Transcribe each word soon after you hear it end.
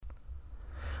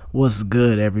What's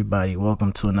good, everybody?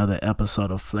 Welcome to another episode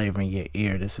of Flavor in Your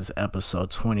Ear. This is episode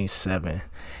 27,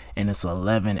 and it's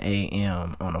 11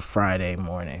 a.m. on a Friday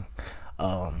morning.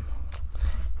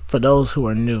 For those who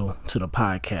are new to the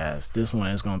podcast, this one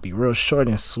is going to be real short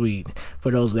and sweet.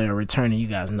 For those that are returning, you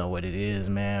guys know what it is,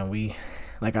 man.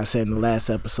 Like I said in the last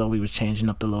episode, we was changing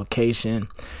up the location,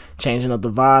 changing up the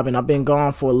vibe, and I've been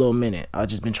gone for a little minute. I've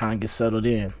just been trying to get settled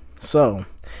in. So,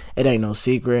 it ain't no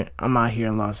secret. I'm out here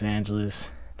in Los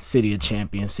Angeles, City of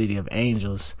Champions, City of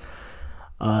Angels.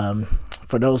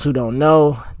 For those who don't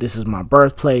know, this is my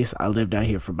birthplace. I lived out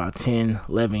here for about 10,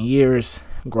 11 years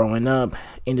growing up.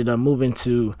 Ended up moving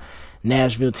to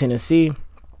Nashville, Tennessee,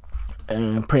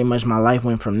 and pretty much my life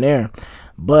went from there.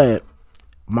 But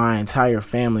my entire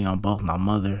family on both my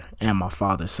mother and my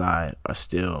father's side are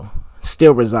still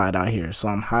reside out here. So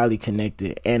I'm highly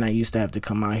connected, and I used to have to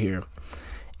come out here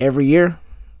every year,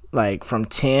 like from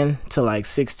 10 to like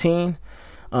 16.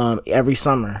 Every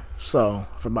summer, so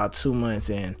for about 2 months,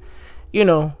 and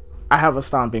I have a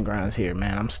stomping grounds here,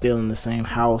 man. I'm still in the same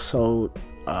household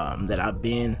that I've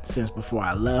been since before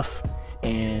I left,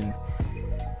 and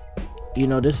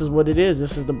this is what it is.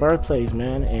 This is the birthplace,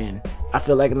 man, and I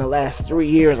feel like in the last 3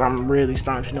 years I'm really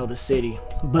starting to know the city,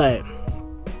 but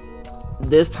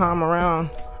this time around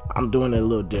I'm doing it a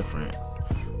little different.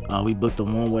 We booked a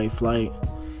one-way flight,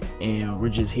 and we're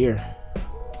just here.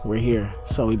 We're here,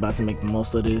 so we about to make the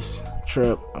most of this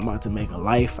trip. I'm about to make a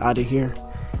life out of here,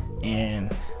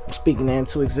 and I'm speaking that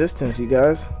into existence, you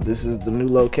guys. This is the new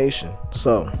location,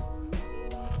 so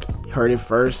heard it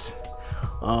first.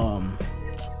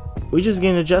 We just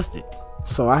getting adjusted,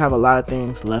 so I have a lot of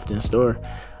things left in store.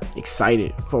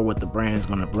 Excited for what the brand is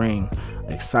going to bring,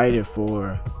 excited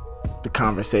for the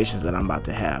conversations that I'm about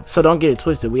to have. So don't get it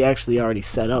twisted, we actually already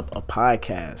set up a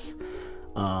podcast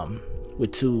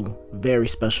with two very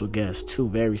special guests, two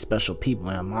very special people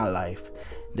in my life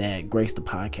that grace the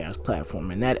podcast platform,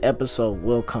 and that episode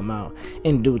will come out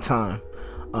in due time.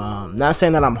 Not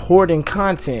saying that I'm hoarding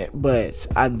content, but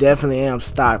I definitely am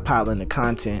stockpiling the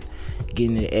content,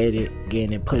 getting it edited,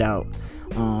 getting it put out,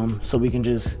 so we can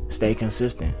just stay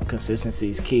consistent. Consistency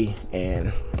is key,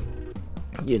 and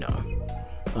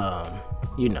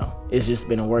it's just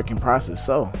been a working process.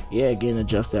 So yeah, getting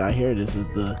adjusted out here. This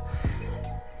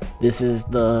is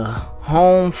the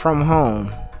home from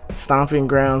home, stomping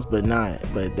grounds, but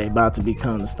they about to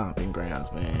become the stomping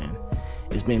grounds, man.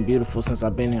 It's been beautiful since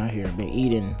I've been out here. Been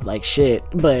eating like shit,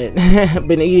 but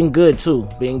been eating good too.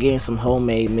 Been getting some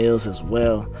homemade meals as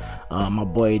well. My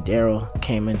boy Daryl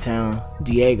came in town.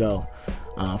 Diego,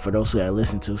 for those who had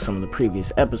listened to some of the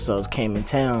previous episodes, came in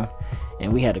town,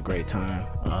 and we had a great time.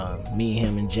 Me,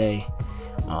 him, and Jay,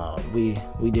 we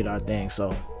did our thing.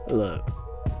 So look,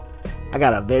 I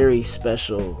got a very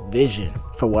special vision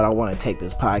for what I want to take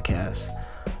this podcast.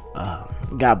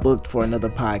 Got booked for another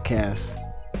podcast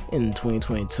in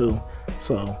 2022,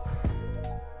 so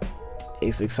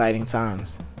it's exciting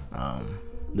times.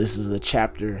 This is a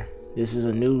chapter. This is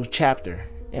a new chapter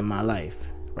in my life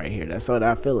right here. That's what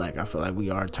I feel like. I feel like we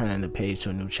are turning the page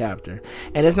to a new chapter.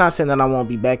 And it's not saying that I won't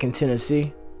be back in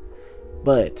Tennessee,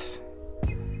 but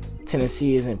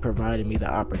Tennessee isn't providing me the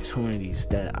opportunities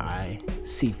that I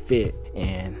see fit,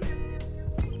 and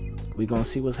we gonna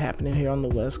see what's happening here on the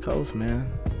West Coast,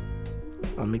 man.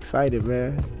 I'm excited,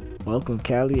 man. Welcome,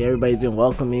 Cali. Everybody's been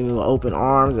welcoming me with open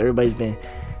arms. Everybody's been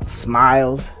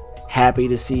smiles, happy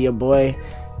to see your boy.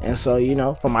 And so,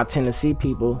 for my Tennessee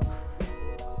people,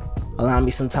 allow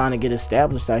me some time to get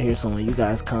established out here, so when you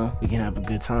guys come, we can have a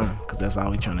good time, because that's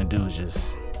all we trying to do is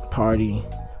just party,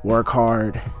 work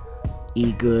hard,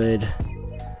 eat good,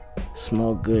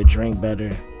 smoke good, drink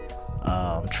better,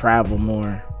 travel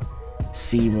more,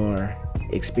 see more,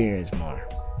 experience more,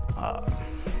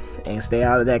 and stay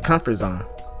out of that comfort zone.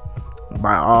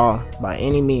 By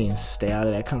any means, stay out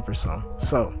of that comfort zone.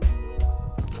 So,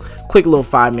 quick little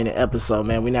 5-minute episode,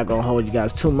 man. We're not gonna hold you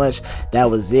guys too much. That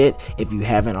was it. If you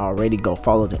haven't already, go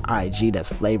follow the IG.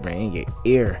 That's Flavor in Your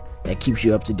Ear. That keeps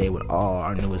you up to date with all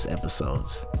our newest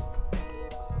episodes,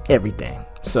 everything.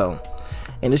 So,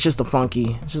 and it's just a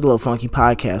little funky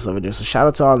podcast over there. So shout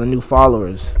out to all the new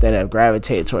followers that have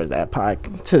gravitated towards that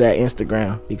to that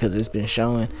Instagram, because it's been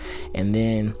showing. And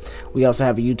then we also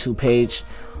have a YouTube page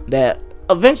that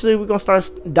eventually we're gonna start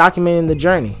documenting the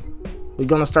journey. We're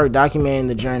gonna start documenting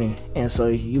the journey, and so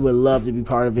you would love to be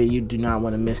part of it. You do not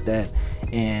want to miss that.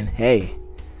 And hey,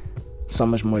 so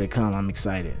much more to come. I'm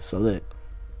excited. So look,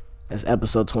 that's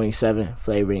episode 27,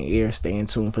 Flavor in Your Ear. Stay in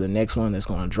tune for the next one that's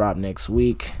gonna drop next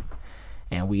week.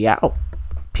 And we out.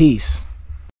 Peace.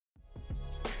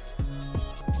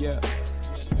 Yeah,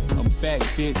 I'm back,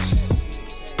 bitch.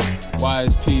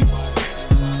 Wise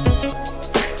people.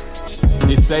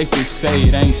 It's safe to say,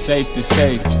 it ain't safe to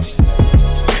say.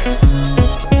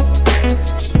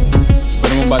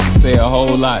 But I'm about to say a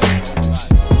whole lot.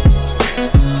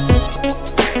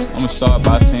 I'm gonna start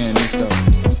by saying this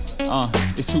though.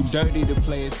 It's too dirty to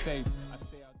play it safe.